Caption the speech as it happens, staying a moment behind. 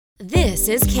This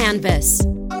is Canvas.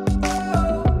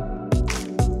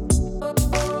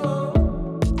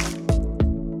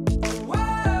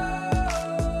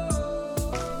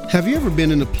 Have you ever been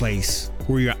in a place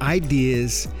where your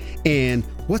ideas and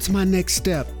what's my next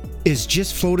step is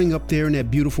just floating up there in that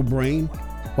beautiful brain,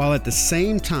 while at the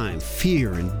same time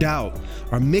fear and doubt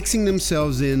are mixing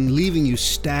themselves in, leaving you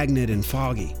stagnant and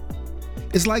foggy?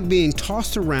 It's like being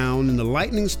tossed around in a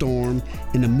lightning storm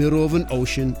in the middle of an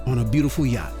ocean on a beautiful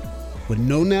yacht with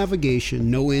no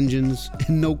navigation, no engines,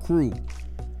 and no crew.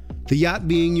 The yacht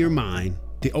being your mind,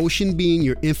 the ocean being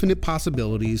your infinite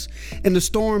possibilities, and the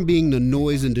storm being the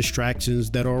noise and distractions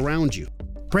that are around you.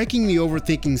 Breaking the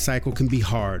overthinking cycle can be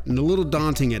hard and a little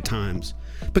daunting at times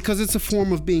because it's a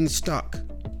form of being stuck.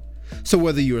 So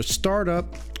whether you're a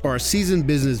startup or a seasoned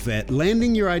business vet,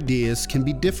 landing your ideas can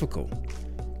be difficult.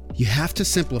 You have to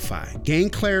simplify, gain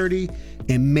clarity,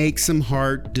 and make some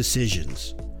hard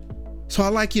decisions. So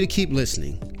I'd like you to keep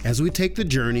listening as we take the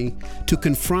journey to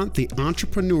confront the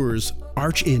entrepreneur's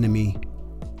archenemy,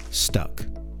 stuck.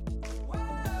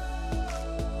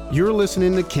 You're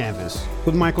listening to Canvas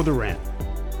with Michael Durant,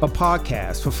 a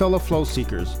podcast for fellow flow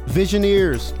seekers,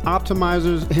 visioneers,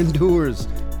 optimizers, and doers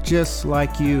just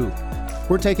like you.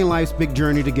 We're taking life's big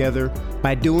journey together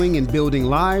by doing and building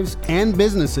lives and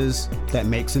businesses that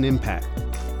makes an impact.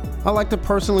 I'd like to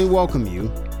personally welcome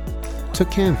you to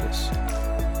Canvas.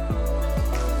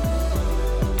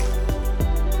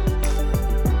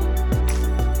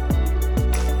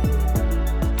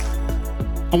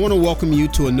 I want to welcome you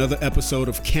to another episode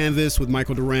of Canvas with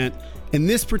Michael Durant. In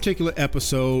this particular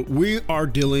episode, we are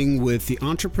dealing with the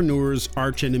entrepreneur's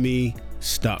archenemy,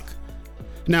 stuck.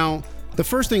 Now, the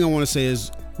first thing I want to say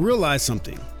is realize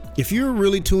something. If you're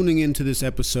really tuning into this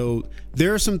episode,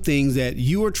 there are some things that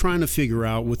you are trying to figure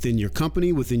out within your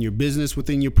company, within your business,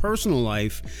 within your personal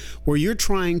life, where you're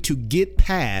trying to get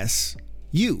past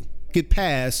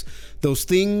those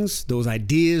things, those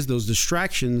ideas, those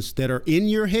distractions that are in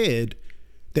your head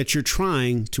that you're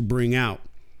trying to bring out.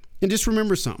 And just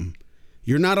remember something.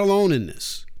 You're not alone in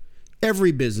this.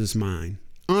 Every business mind,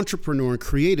 entrepreneur, and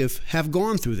creative have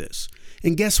gone through this.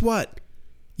 And guess what?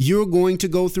 You're going to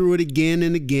go through it again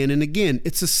and again and again.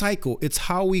 It's a cycle. It's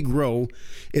how we grow.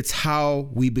 It's how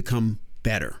we become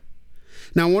better.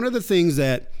 Now, one of the things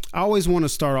that I always want to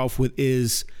start off with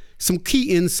is some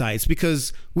key insights,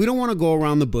 because we don't want to go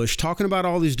around the bush talking about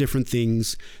all these different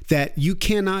things that you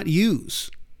cannot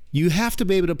use. You have to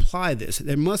be able to apply this.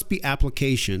 There must be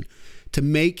application to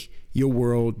make your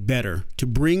world better, to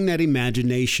bring that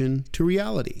imagination to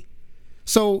reality.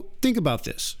 So think about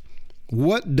this.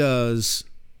 What does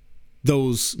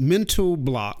those mental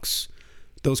blocks,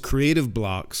 those creative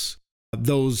blocks,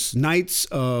 those nights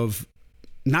of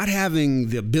not having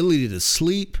the ability to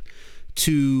sleep,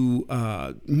 to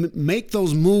make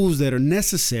those moves that are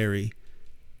necessary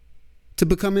to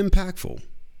become impactful?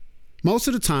 Most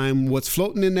of the time, what's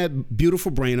floating in that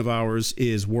beautiful brain of ours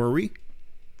is worry,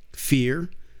 fear,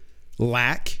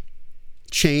 lack,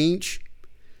 change,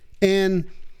 and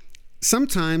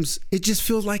sometimes it just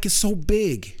feels like it's so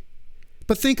big.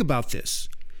 But think about this.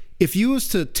 If you was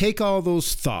to take all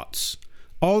those thoughts,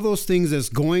 all those things that's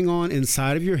going on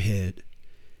inside of your head,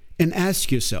 and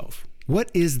ask yourself,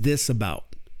 what is this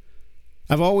about?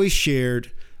 I've always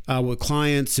shared with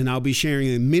clients, and I'll be sharing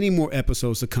in many more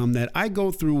episodes to come, that I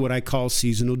go through what I call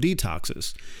seasonal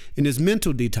detoxes. And it's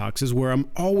mental detoxes where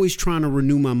I'm always trying to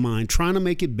renew my mind, trying to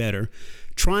make it better,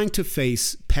 trying to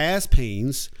face past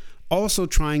pains, also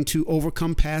trying to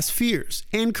overcome past fears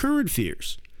and current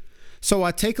fears. So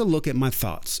I take a look at my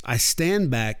thoughts. I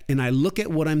stand back and I look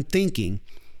at what I'm thinking.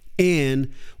 And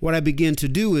what I begin to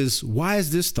do is, why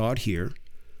is this thought here?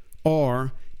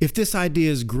 Or, if this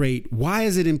idea is great, why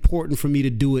is it important for me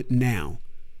to do it now?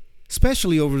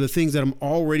 Especially over the things that I'm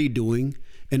already doing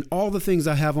and all the things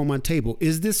I have on my table.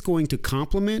 Is this going to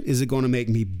complement? Is it going to make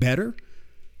me better?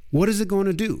 What is it going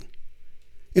to do?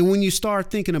 And when you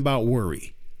start thinking about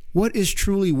worry, what is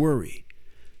truly worry?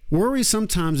 Worry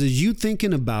sometimes is you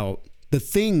thinking about the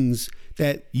things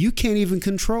that you can't even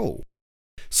control.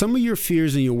 Some of your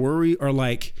fears and your worry are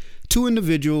like two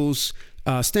individuals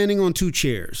standing on two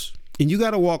chairs. And you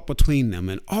got to walk between them.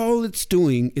 And all it's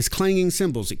doing is clanging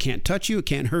cymbals. It can't touch you. It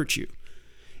can't hurt you.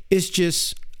 It's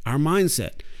just our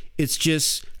mindset. It's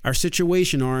just our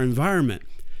situation, our environment.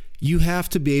 You have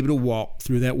to be able to walk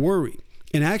through that worry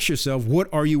and ask yourself, what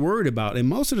are you worried about? And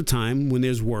most of the time when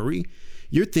there's worry,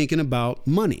 you're thinking about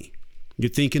money. You're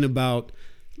thinking about,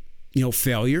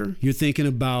 failure. You're thinking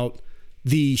about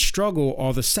the struggle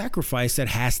or the sacrifice that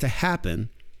has to happen.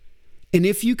 And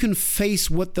if you can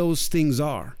face what those things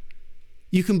are,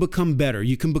 you can become better.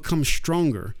 You can become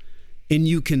stronger. and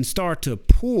you can start to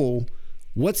pull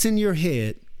what's in your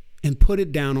head and put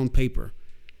it down on paper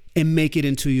and make it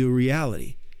into your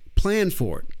reality. Plan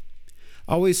for it.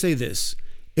 I always say this: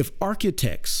 if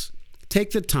architects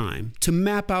take the time to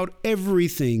map out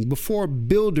everything before a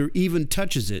builder even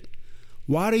touches it,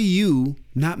 why do you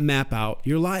not map out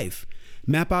your life?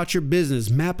 Map out your business,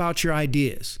 map out your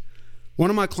ideas. One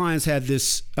of my clients had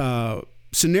this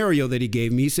scenario that he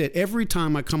gave me. He said, every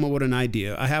time I come up with an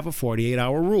idea, I have a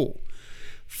 48-hour rule.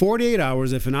 48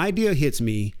 hours, if an idea hits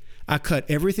me, I cut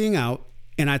everything out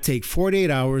and I take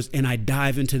 48 hours and I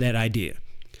dive into that idea.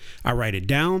 I write it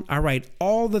down. I write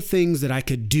all the things that I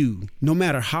could do, no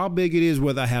matter how big it is,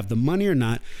 whether I have the money or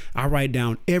not. I write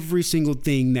down every single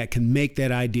thing that can make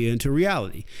that idea into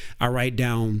reality. I write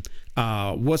down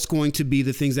what's going to be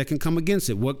the things that can come against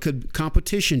it. What could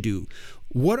competition do?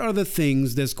 What are the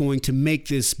things that's going to make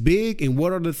this big, and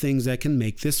what are the things that can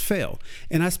make this fail?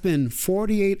 And I spend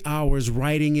 48 hours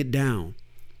writing it down.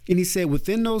 And he said,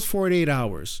 within those 48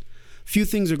 hours, few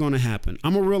things are going to happen.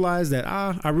 I'm going to realize that,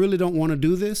 I really don't want to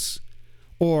do this.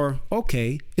 Or,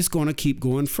 okay, it's going to keep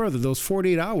going further. Those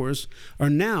 48 hours are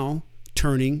now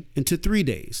turning into 3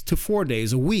 days, to 4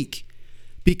 days, a week,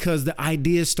 because the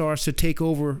idea starts to take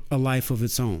over a life of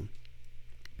its own.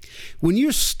 When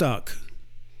you're stuck,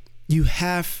 you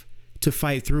have to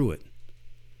fight through it.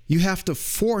 You have to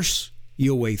force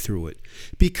your way through it,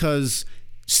 because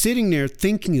sitting there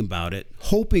thinking about it,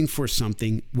 hoping for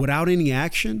something without any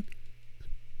action,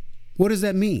 what does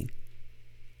that mean?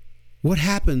 What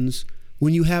happens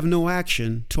when you have no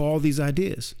action to all these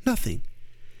ideas? Nothing.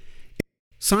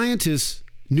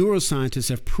 Neuroscientists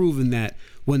have proven that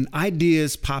when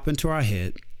ideas pop into our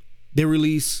head, they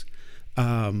release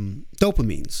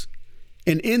dopamines.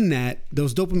 And in that,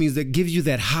 those dopamines that gives you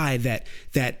that high,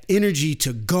 that energy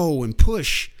to go and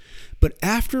push. But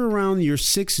after around your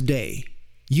 6th day,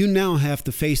 you now have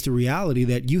to face the reality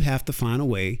that you have to find a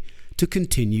way to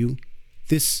continue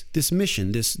this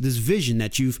mission, this vision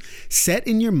that you've set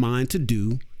in your mind to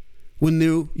do when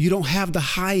you don't have the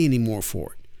high anymore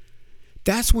for it.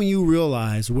 That's when you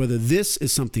realize whether this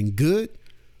is something good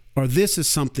or this is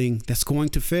something that's going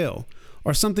to fail,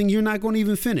 or something you're not going to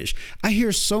even finish. I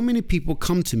hear so many people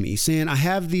come to me saying, I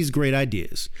have these great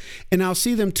ideas, and I'll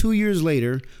see them 2 years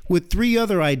later with 3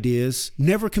 other ideas,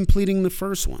 never completing the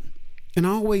first one. And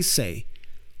I always say,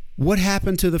 what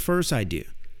happened to the first idea?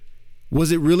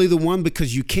 Was it really the one?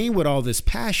 Because you came with all this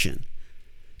passion.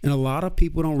 And a lot of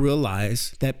people don't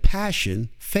realize that passion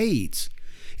fades.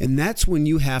 And that's when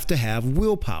you have to have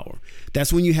willpower.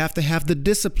 That's when you have to have the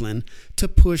discipline to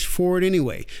push forward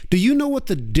anyway. Do you know what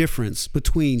the difference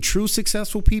between true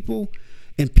successful people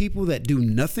and people that do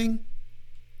nothing?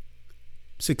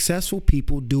 Successful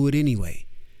people do it anyway.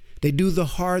 They do the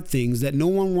hard things that no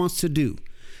one wants to do.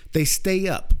 They stay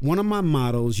up. One of my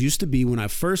mottos used to be, when I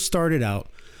first started out,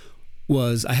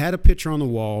 was I had a picture on the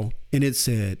wall and it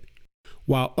said,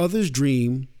 while others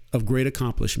dream of great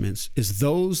accomplishments, it's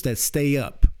those that stay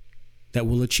up that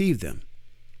will achieve them.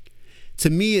 To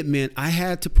me, it meant I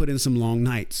had to put in some long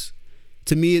nights.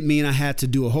 To me, it meant I had to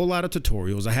do a whole lot of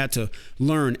tutorials. I had to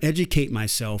learn, educate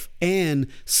myself, and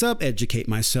sub-educate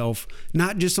myself,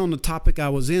 not just on the topic I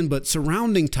was in, but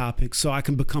surrounding topics, so I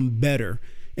can become better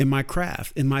in my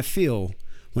craft, in my field.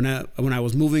 When I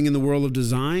was moving in the world of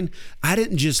design, I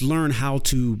didn't just learn how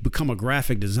to become a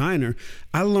graphic designer.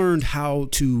 I learned how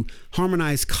to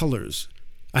harmonize colors.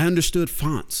 I understood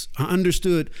fonts. I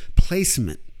understood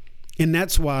placement. And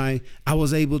that's why I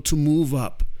was able to move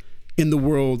up in the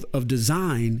world of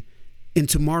design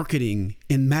into marketing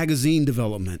and magazine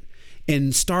development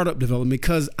and startup development,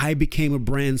 because I became a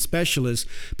brand specialist,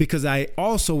 because I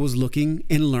also was looking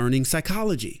and learning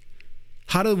psychology.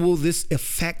 How will this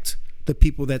affect the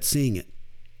people that's seeing it?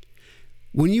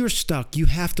 When you're stuck, you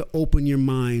have to open your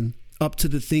mind up to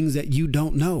the things that you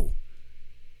don't know.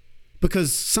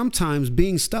 Because sometimes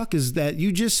being stuck is that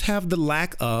you just have the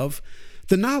lack of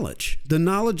the knowledge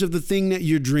of the thing that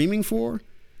you're dreaming for.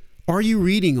 Are you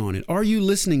reading on it? Are you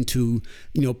listening to,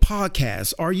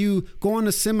 podcasts? Are you going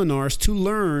to seminars to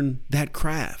learn that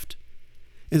craft?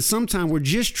 And sometimes we're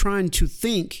just trying to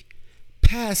think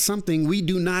past something we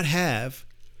do not have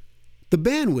the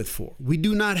bandwidth for. We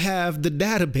do not have the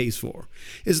database for.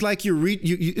 It's like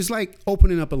it's like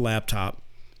opening up a laptop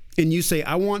and you say,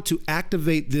 I want to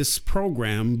activate this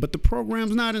program, but the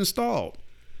program's not installed.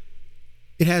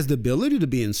 It has the ability to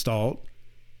be installed.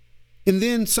 And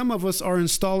then some of us are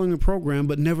installing a program,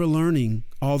 but never learning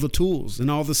all the tools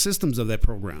and all the systems of that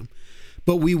program.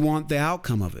 But we want the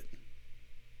outcome of it.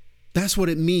 That's what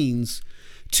it means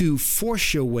to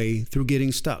force your way through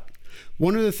getting stuck.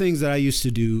 One of the things that I used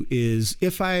to do is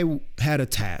if I had a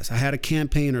task, I had a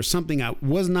campaign or something, I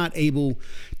was not able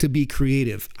to be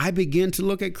creative, I began to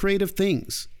look at creative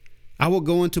things. I would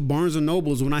go into Barnes and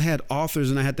Nobles when I had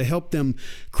authors and I had to help them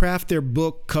craft their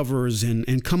book covers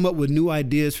and come up with new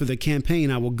ideas for the campaign.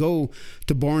 I would go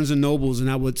to Barnes and Nobles and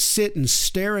I would sit and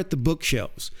stare at the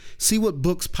bookshelves, see what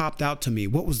books popped out to me.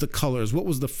 What was the colors? What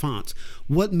was the fonts?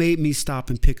 What made me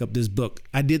stop and pick up this book?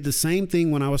 I did the same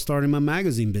thing when I was starting my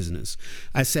magazine business.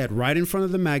 I sat right in front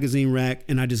of the magazine rack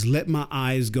and I just let my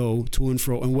eyes go to and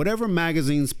fro. And whatever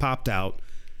magazines popped out,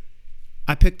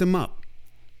 I picked them up.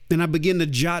 And I began to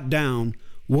jot down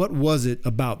what was it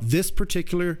about this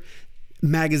particular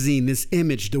magazine, this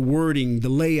image, the wording, the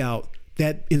layout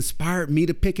that inspired me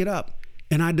to pick it up.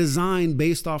 And I designed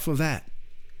based off of that.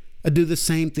 I do the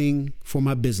same thing for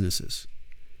my businesses.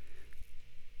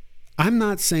 I'm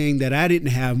not saying that I didn't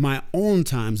have my own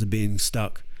times of being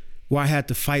stuck where I had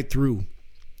to fight through.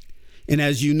 And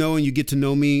as you know, and you get to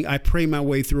know me, I pray my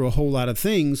way through a whole lot of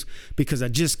things because I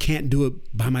just can't do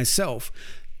it by myself.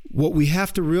 What we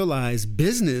have to realize,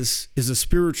 business is a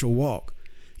spiritual walk.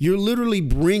 You're literally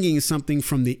bringing something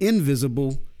from the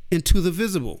invisible into the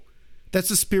visible.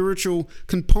 That's a spiritual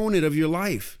component of your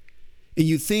life. And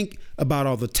you think about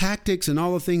all the tactics and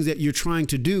all the things that you're trying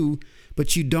to do,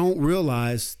 but you don't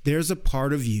realize there's a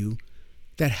part of you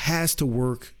that has to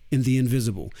work in the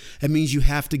invisible. That means you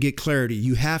have to get clarity.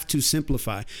 You have to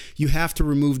simplify. You have to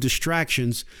remove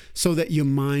distractions so that your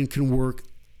mind can work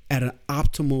at an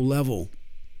optimal level.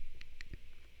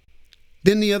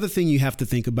 Then the other thing you have to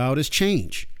think about is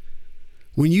change.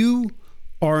 When you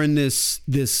are in this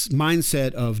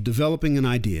mindset of developing an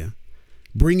idea,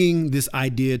 bringing this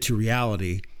idea to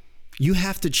reality, you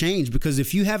have to change because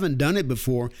if you haven't done it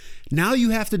before, now you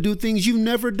have to do things you've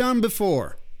never done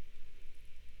before.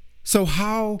 So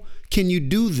how can you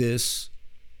do this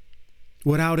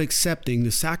without accepting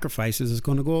the sacrifices that's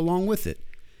going to go along with it?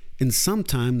 And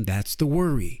sometimes that's the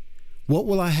worry. What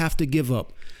will I have to give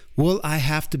up? Will I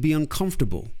have to be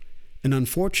uncomfortable? And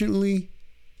unfortunately,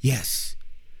 yes.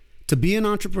 To be an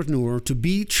entrepreneur, to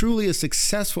be truly a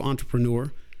successful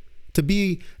entrepreneur, to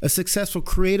be a successful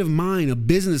creative mind, a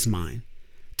business mind,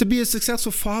 to be a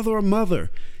successful father or mother,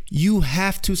 you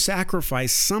have to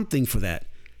sacrifice something for that.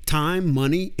 Time,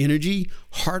 money, energy,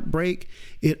 heartbreak,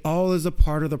 it all is a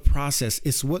part of the process.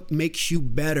 It's what makes you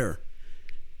better.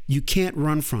 You can't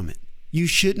run from it. You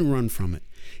shouldn't run from it.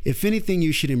 If anything,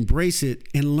 you should embrace it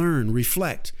and learn,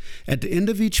 reflect. At the end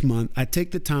of each month, I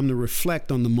take the time to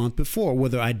reflect on the month before,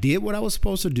 whether I did what I was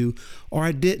supposed to do or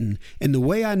I didn't. And the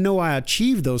way I know I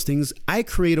achieved those things, I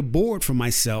create a board for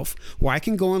myself where I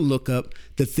can go and look up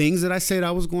the things that I said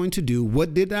I was going to do.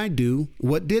 What did I do?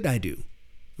 What did I do?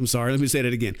 I'm sorry, let me say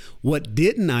that again. What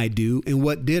didn't I do and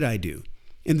what did I do?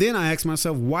 And then I ask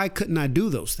myself, why couldn't I do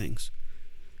those things?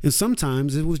 And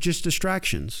sometimes it was just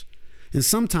distractions. And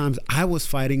sometimes I was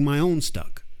fighting my own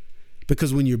stuck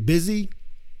because when you're busy,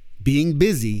 being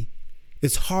busy,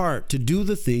 it's hard to do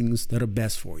the things that are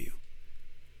best for you.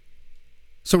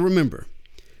 So remember,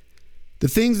 the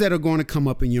things that are going to come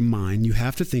up in your mind, you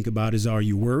have to think about is, are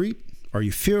you worried? Are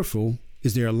you fearful?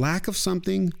 Is there a lack of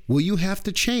something? Will you have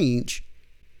to change?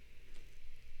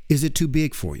 Is it too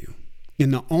big for you?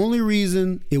 And the only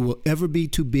reason it will ever be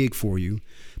too big for you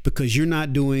because you're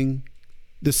not doing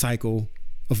the cycle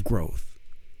of growth.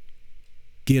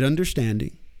 Get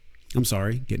understanding.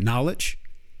 Get knowledge,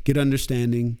 get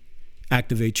understanding,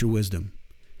 activate your wisdom.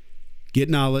 Get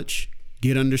knowledge,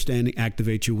 get understanding,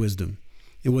 activate your wisdom.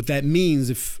 And what that means,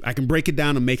 if I can break it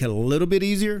down and make it a little bit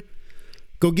easier,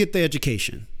 go get the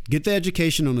education. Get the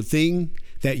education on the thing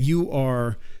that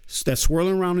that's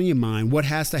swirling around in your mind. What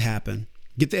has to happen?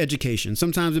 Get the education.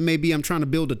 Sometimes it may be I'm trying to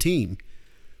build a team.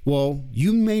 Well,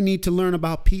 you may need to learn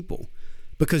about people.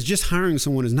 Because just hiring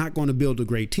someone is not going to build a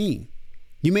great team.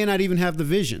 You may not even have the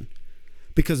vision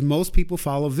because most people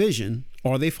follow vision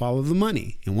or they follow the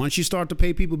money. And once you start to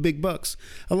pay people big bucks,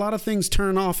 a lot of things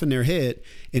turn off in their head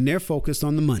and they're focused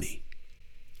on the money.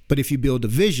 But if you build a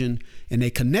vision and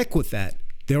they connect with that,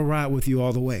 they'll ride with you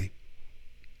all the way.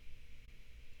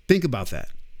 Think about that.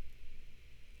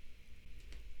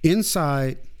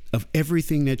 Inside of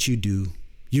everything that you do,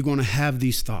 you're going to have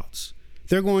these thoughts.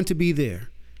 They're going to be there.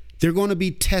 They're going to be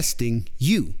testing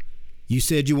you. You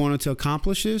said you wanted to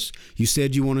accomplish this. You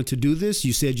said you wanted to do this.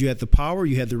 You said you had the power.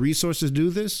 You had the resources to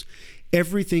do this.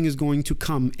 Everything is going to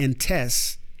come and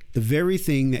test the very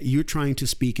thing that you're trying to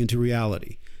speak into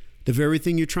reality. The very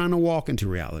thing you're trying to walk into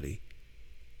reality.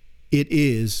 It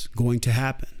is going to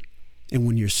happen. And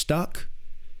when you're stuck,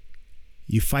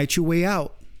 you fight your way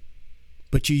out,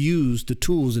 but you use the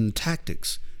tools and the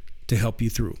tactics to help you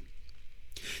through.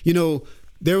 You know,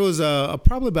 there was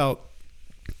probably about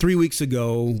 3 weeks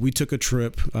ago, we took a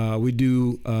trip. We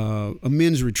do a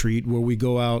men's retreat where we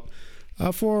go out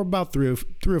for about three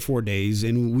or 4 days,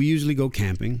 and we usually go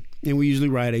camping, and we usually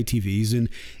ride ATVs. And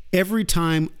every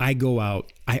time I go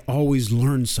out, I always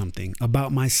learn something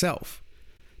about myself.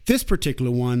 This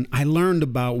particular one, I learned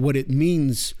about what it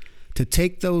means to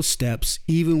take those steps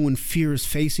even when fear is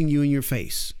facing you in your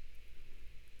face.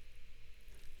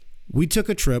 We took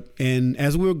a trip, and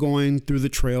as we were going through the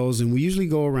trails, and we usually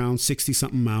go around 60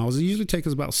 something miles, it usually takes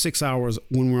us about 6 hours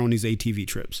when we're on these ATV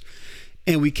trips.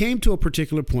 And we came to a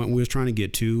particular point we was trying to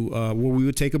get to where we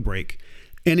would take a break.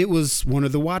 And it was one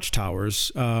of the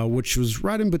watchtowers, which was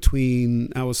right in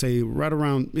between, I would say, right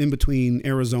around in between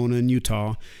Arizona and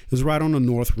Utah. It was right on the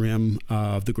north rim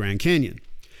of the Grand Canyon.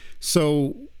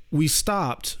 So we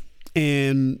stopped,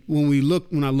 and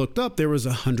when I looked up, there was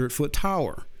a 100-foot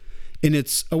tower. And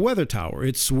it's a weather tower.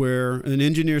 It's where an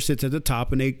engineer sits at the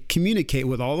top, and they communicate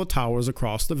with all the towers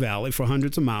across the valley for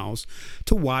hundreds of miles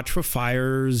to watch for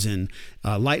fires and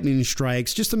lightning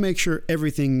strikes, just to make sure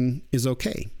everything is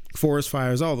okay. Forest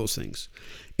fires, all those things.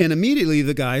 And immediately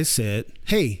the guy said,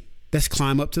 "Hey, let's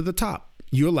climb up to the top.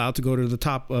 You're allowed to go to the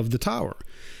top of the tower."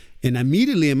 And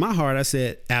immediately in my heart, I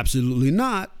said, "Absolutely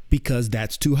not, because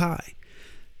that's too high."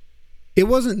 It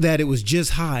wasn't that it was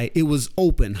just high, it was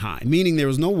open high, meaning there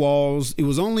was no walls. It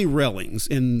was only railings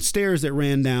and stairs that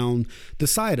ran down the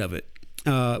side of it.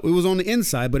 It was on the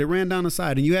inside, but it ran down the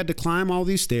side, and you had to climb all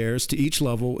these stairs to each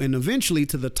level, and eventually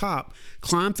to the top,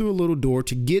 climb through a little door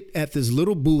to get at this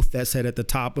little booth that sat at the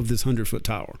top of this 100-foot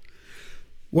tower.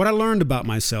 What I learned about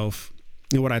myself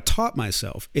and what I taught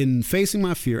myself in facing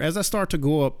my fear, as I start to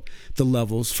go up the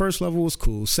levels, first level was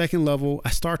cool. Second level, I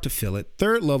start to feel it.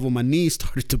 Third level, my knees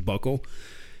started to buckle,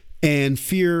 and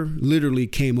fear literally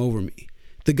came over me.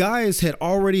 The guys had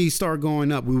already started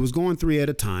going up. We was going 3 at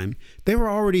a time. They were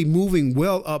already moving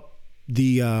well up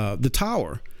the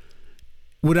tower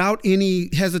without any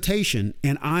hesitation,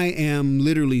 and I am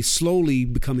literally slowly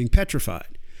becoming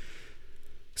petrified.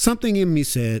 Something in me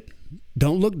said,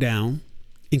 "Don't look down,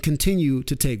 and continue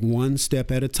to take one step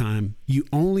at a time. You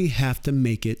only have to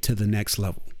make it to the next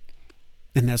level."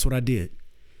 And that's what I did.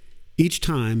 Each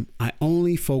time, I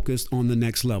only focused on the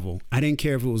next level. I didn't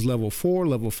care if it was level 4,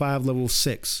 level 5, level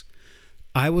 6.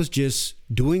 I was just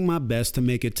doing my best to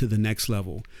make it to the next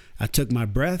level. I took my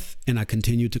breath, and I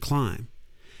continued to climb.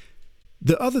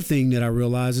 The other thing that I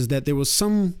realized is that there was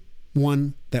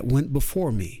someone that went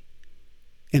before me,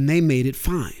 and they made it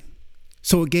fine.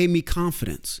 So it gave me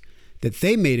confidence that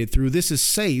they made it through. This is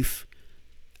safe.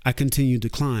 I continued to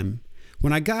climb.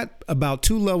 When I got about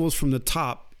 2 levels from the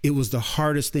top, it was the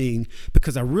hardest thing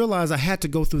because I realized I had to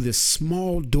go through this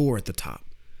small door at the top.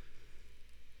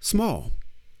 Small.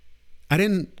 I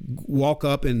didn't walk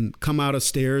up and come out of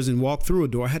stairs and walk through a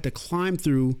door. I had to climb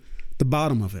through the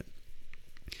bottom of it.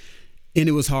 And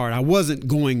it was hard. I wasn't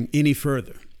going any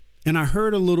further. And I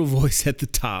heard a little voice at the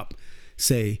top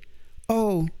say,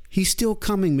 "Oh, he's still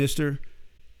coming, mister.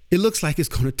 It looks like it's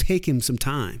going to take him some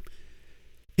time."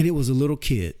 And it was a little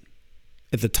kid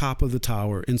at the top of the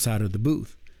tower inside of the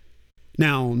booth.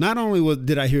 Now, not only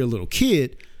did I hear a little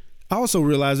kid, I also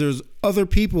realized there's other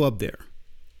people up there.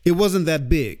 It wasn't that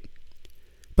big,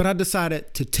 but I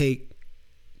decided to take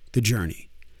the journey.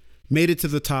 Made it to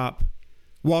the top,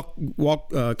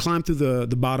 climbed through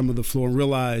the bottom of the floor, and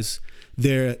realized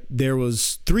there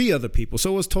was 3 other people.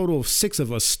 So it was a total of 6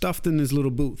 of us stuffed in this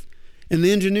little booth. And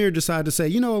the engineer decided to say,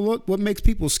 "You know what makes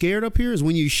people scared up here is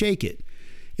when you shake it."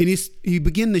 And he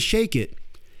began to shake it.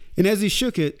 And as he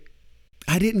shook it,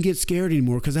 I didn't get scared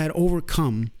anymore because I had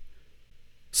overcome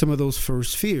some of those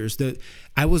first fears. That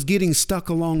I was getting stuck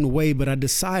along the way, but I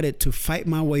decided to fight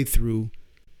my way through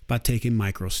by taking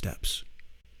micro steps.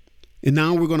 And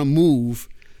now we're going to move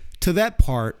to that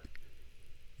part,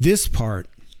 this part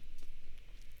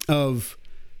of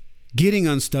getting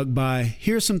unstuck by,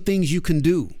 here's some things you can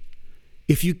do.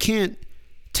 If you can't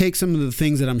take some of the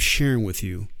things that I'm sharing with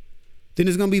you, then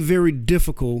it's going to be very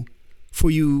difficult for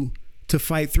you to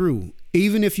fight through.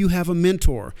 Even if you have a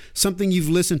mentor, something you've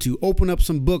listened to, open up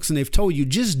some books and they've told you,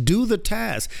 just do the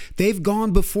task. They've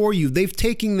gone before you. They've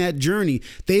taken that journey.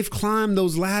 They've climbed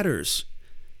those ladders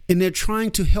and they're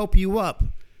trying to help you up,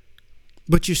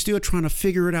 but you're still trying to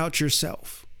figure it out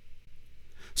yourself.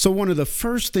 So one of the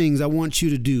first things I want you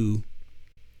to do,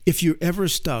 if you're ever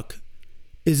stuck,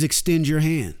 is extend your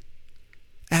hand.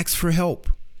 Ask for help.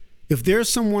 If there's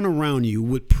someone around you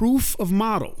with proof of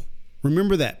model,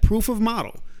 remember that, proof of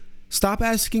model. Stop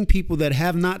asking people that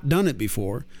have not done it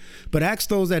before, but ask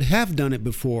those that have done it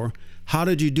before, how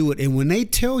did you do it? And when they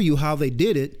tell you how they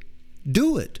did it,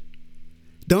 do it.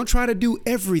 Don't try to do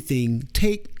everything.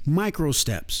 Take micro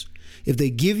steps. If they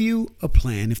give you a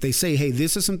plan, if they say, hey,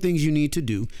 this is some things you need to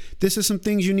do, this is some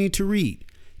things you need to read,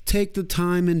 take the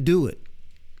time and do it.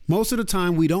 Most of the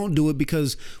time we don't do it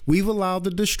because we've allowed the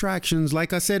distractions,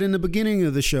 like I said in the beginning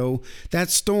of the show, that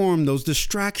storm, those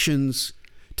distractions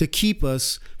to keep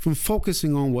us from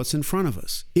focusing on what's in front of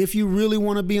us. If you really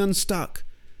want to be unstuck,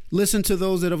 listen to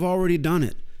those that have already done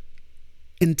it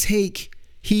and take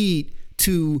heed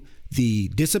to the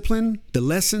discipline, the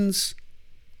lessons,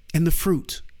 and the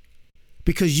fruit,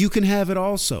 because you can have it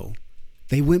also.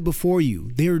 They went before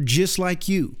you. They're just like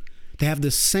you. They have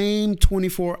the same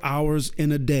 24 hours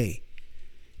in a day.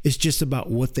 It's just about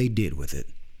what they did with it.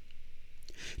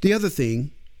 The other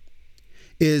thing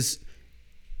is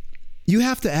you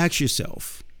have to ask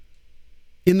yourself,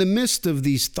 in the midst of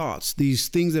these thoughts, these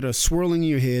things that are swirling in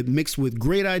your head, mixed with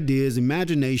great ideas,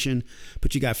 imagination,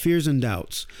 but you got fears and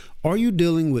doubts, are you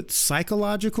dealing with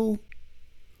psychological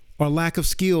or lack of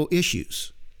skill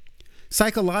issues?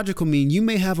 Psychological mean you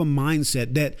may have a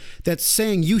mindset that's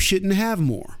saying you shouldn't have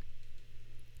more.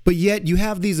 But yet you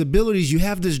have these abilities, you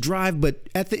have this drive, but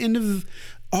at the end of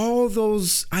all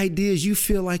those ideas, you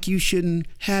feel like you shouldn't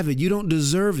have it. You don't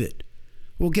deserve it.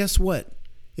 Well, guess what?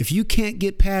 If you can't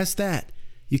get past that,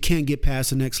 you can't get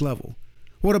past the next level.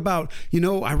 What about,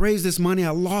 I raised this money,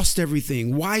 I lost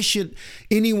everything. Why should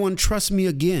anyone trust me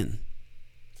again?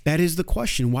 That is the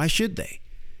question. Why should they?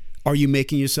 Are you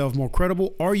making yourself more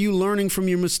credible? Are you learning from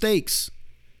your mistakes?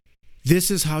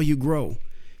 This is how you grow.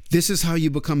 This is how you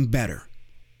become better.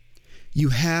 You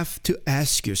have to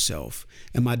ask yourself,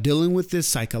 am I dealing with this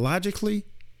psychologically,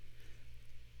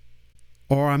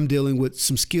 or I'm dealing with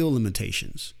some skill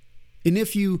limitations? And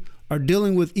if you are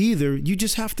dealing with either, you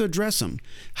just have to address them.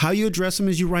 How you address them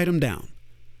is you write them down.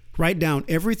 Write down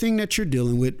everything that you're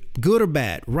dealing with, good or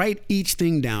bad. Write each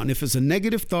thing down. If it's a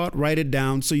negative thought, write it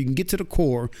down so you can get to the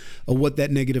core of what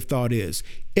that negative thought is.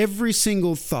 Every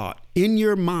single thought in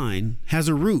your mind has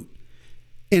a root.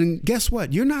 And guess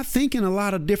what? You're not thinking a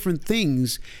lot of different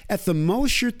things. At the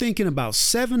most, you're thinking about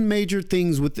 7 major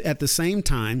things at the same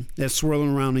time that's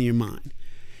swirling around in your mind.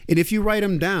 And if you write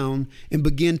them down and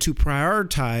begin to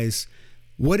prioritize,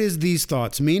 what is these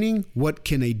thoughts meaning? What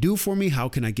can they do for me? How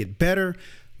can I get better?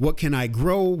 What can I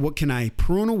grow? What can I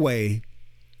prune away?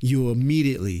 You'll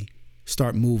immediately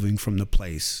start moving from the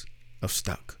place of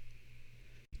stuck.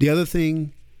 The other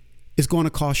thing is going to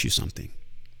cost you something.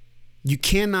 You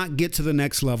cannot get to the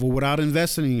next level without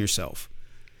investing in yourself.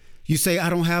 You say, I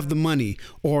don't have the money,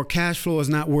 or cash flow is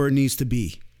not where it needs to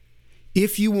be.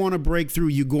 If you want to break through,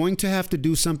 you're going to have to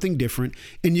do something different,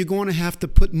 and you're going to have to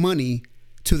put money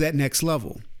to that next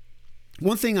level.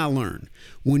 One thing I learned,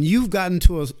 when you've gotten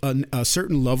to a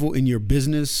certain level in your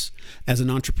business as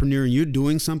an entrepreneur and you're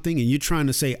doing something and you're trying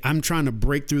to say, I'm trying to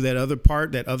break through that other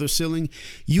part, that other ceiling,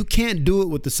 you can't do it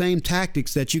with the same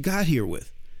tactics that you got here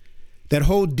with. That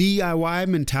whole DIY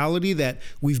mentality that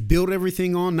we've built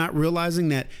everything on, not realizing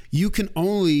that you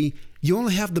only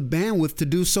have the bandwidth to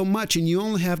do so much, and you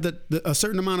only have a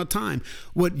certain amount of time.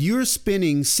 What you're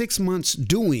spending 6 months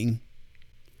doing,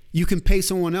 you can pay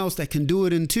someone else that can do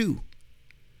it in 2.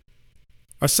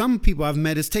 Or some people I've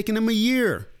met, it's taken them a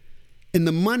year. And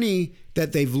the money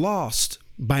that they've lost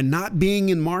by not being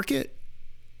in market,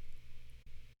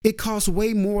 it costs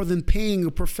way more than paying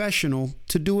a professional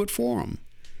to do it for them.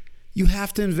 You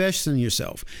have to invest in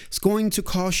yourself. It's going to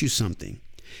cost you something.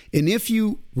 And if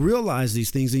you realize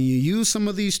these things and you use some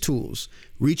of these tools,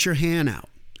 reach your hand out,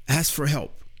 ask for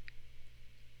help.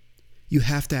 You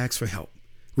have to ask for help.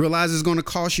 Realize it's going to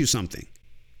cost you something.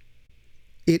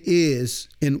 It is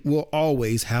and will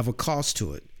always have a cost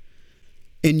to it.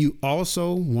 And you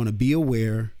also want to be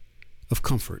aware of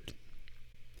comfort.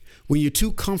 When you're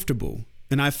too comfortable,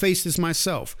 and I face this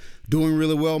myself, doing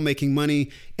really well, making money,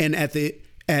 and at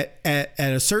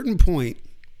a certain point,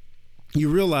 you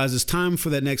realize it's time for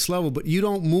that next level, but you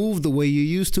don't move the way you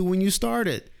used to when you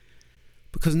started,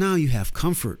 because now you have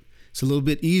comfort. It's a little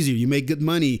bit easier. You make good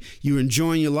money. You're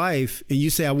enjoying your life, and you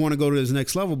say, I want to go to this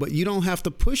next level, but you don't have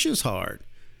to push as hard.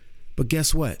 But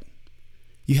guess what?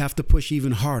 You have to push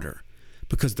even harder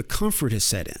because the comfort has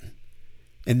set in.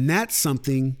 And that's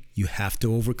something you have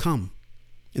to overcome.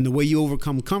 And the way you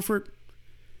overcome comfort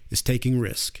is taking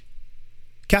risk.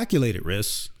 Calculated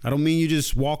risks. I don't mean you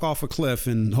just walk off a cliff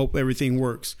and hope everything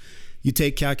works. You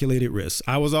take calculated risks.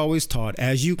 I was always taught,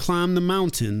 as you climb the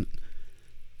mountain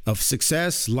of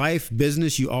success, life,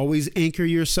 business, you always anchor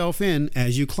yourself in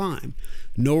as you climb.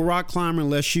 No rock climber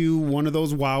unless you one of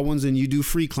those wild ones and you do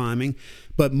free climbing,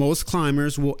 but most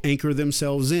climbers will anchor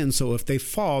themselves in. So if they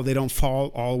fall, they don't fall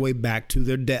all the way back to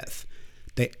their death.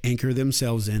 They anchor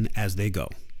themselves in as they go.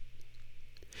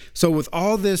 So with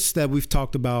all this that we've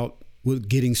talked about with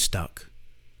getting stuck,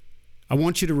 I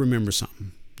want you to remember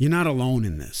something. You're not alone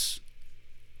in this.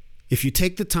 If you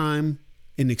take the time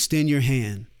and extend your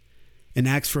hand and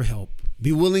ask for help,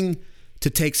 be willing to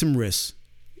take some risks.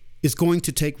 It's going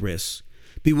to take risks.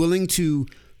 Be willing to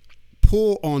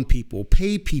pull on people,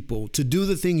 pay people to do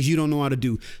the things you don't know how to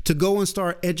do, to go and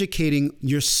start educating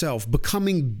yourself,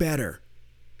 becoming better,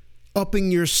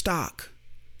 upping your stock.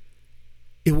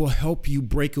 It will help you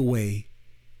break away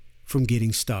from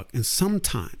getting stuck. And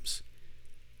sometimes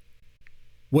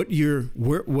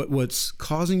what's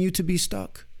causing you to be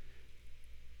stuck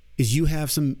is you have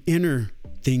some inner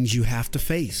things you have to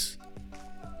face.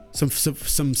 Some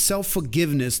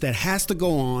self-forgiveness that has to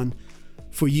go on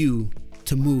for you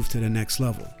to move to the next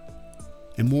level.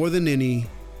 And more than any,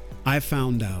 I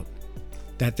found out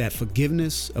that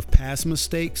forgiveness of past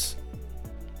mistakes,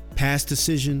 past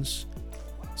decisions,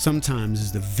 sometimes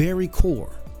is the very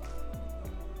core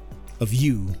of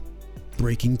you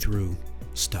breaking through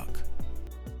stuck.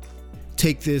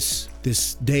 Take this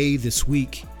day, this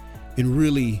week, and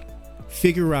really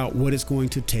figure out what it's going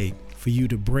to take for you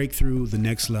to break through the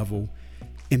next level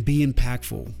and be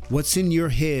impactful. What's in your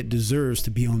head deserves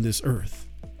to be on this earth.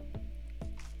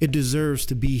 It deserves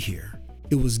to be here.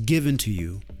 It was given to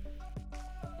you.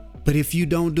 But if you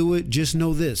don't do it, just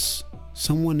know this: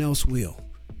 someone else will.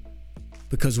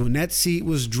 Because when that seed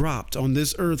was dropped on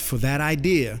this earth for that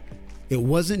idea, it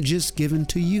wasn't just given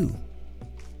to you.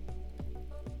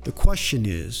 The question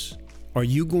is, are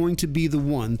you going to be the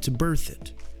one to birth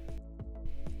it?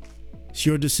 It's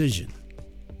your decision.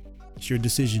 It's your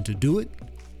decision to do it,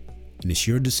 and it's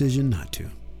your decision not to.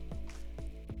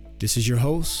 This is your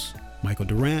host, Michael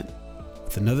Durant,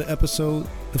 with another episode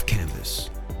of Canvas.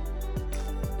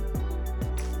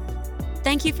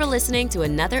 Thank you for listening to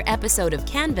another episode of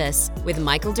Canvas with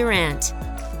Michael Durant.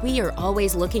 We are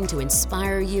always looking to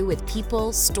inspire you with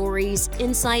people, stories,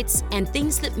 insights, and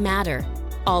things that matter.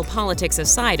 All politics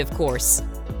aside, of course.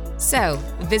 So,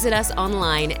 visit us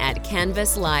online at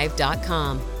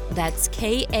canvaslive.com. That's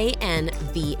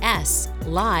KANVS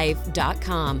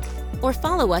live.com. Or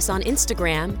follow us on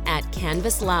Instagram at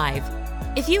canvaslive.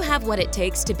 If you have what it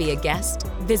takes to be a guest,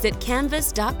 visit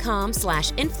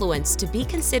canvas.com/influence to be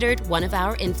considered one of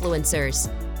our influencers.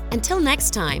 Until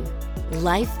next time,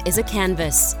 life is a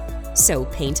canvas, so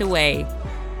paint away.